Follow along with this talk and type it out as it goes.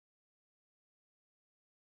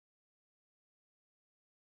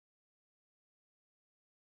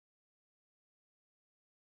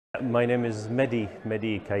My name is Mehdi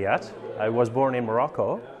Khayta. I was born in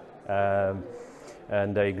Morocco,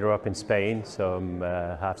 and I grew up in Spain, so I'm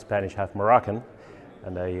half Spanish, half Moroccan.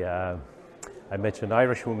 And I met an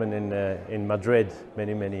Irish woman in Madrid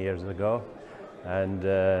many years ago, and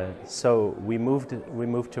so we moved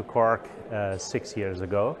to Cork 6 years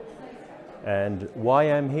ago. And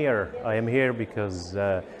why I'm here? I am here because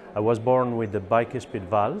I was born with the bicuspid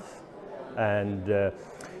valve, and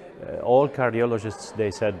all cardiologists,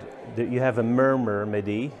 they said that you have a murmur,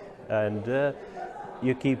 Mehdi, and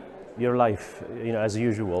you keep your life, as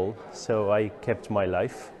usual. So I kept my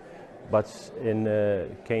life, but in a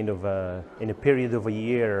period of a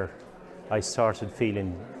year, I started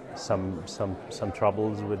feeling some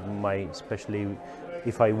troubles with especially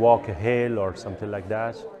if I walk a hill or something like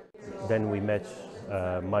that. Then we met,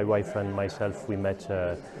 my wife and myself, we met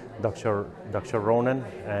Dr. Ronan,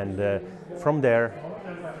 and from there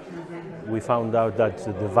we found out that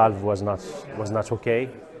the valve was not okay.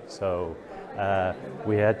 So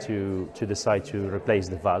we had to decide to replace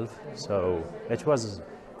the valve. So it was,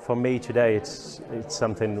 for me today, it's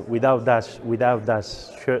something. Without that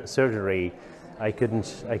surgery, I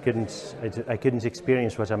couldn't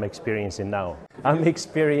experience what I'm experiencing now. I'm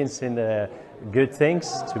experiencing good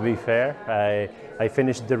things, to be fair. I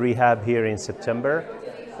finished the rehab here in September,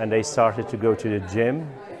 and I started to go to the gym.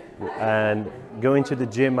 And going to the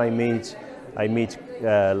gym, I meet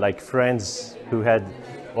like friends who had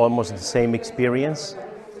almost the same experience,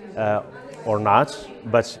 or not.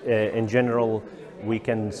 But in general, we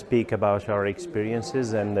can speak about our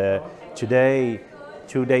experiences. And today,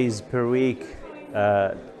 2 days per week,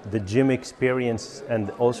 the gym experience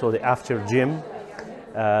and also the after gym,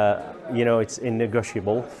 it's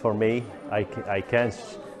negotiable for me. I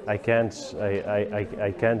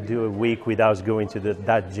can't do a week without going to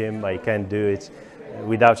that gym. I can't do it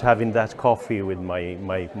without having that coffee with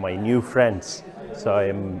my new friends. So I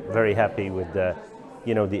am very happy with the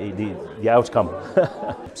outcome.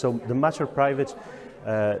 So the matter private.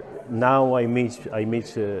 Now I meet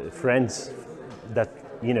friends that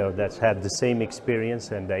that had the same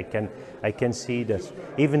experience, and I can see that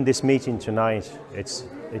even this meeting tonight, it's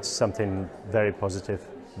something very positive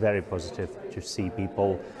to see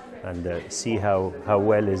people and see how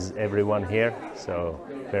well is everyone here. So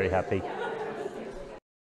very happy.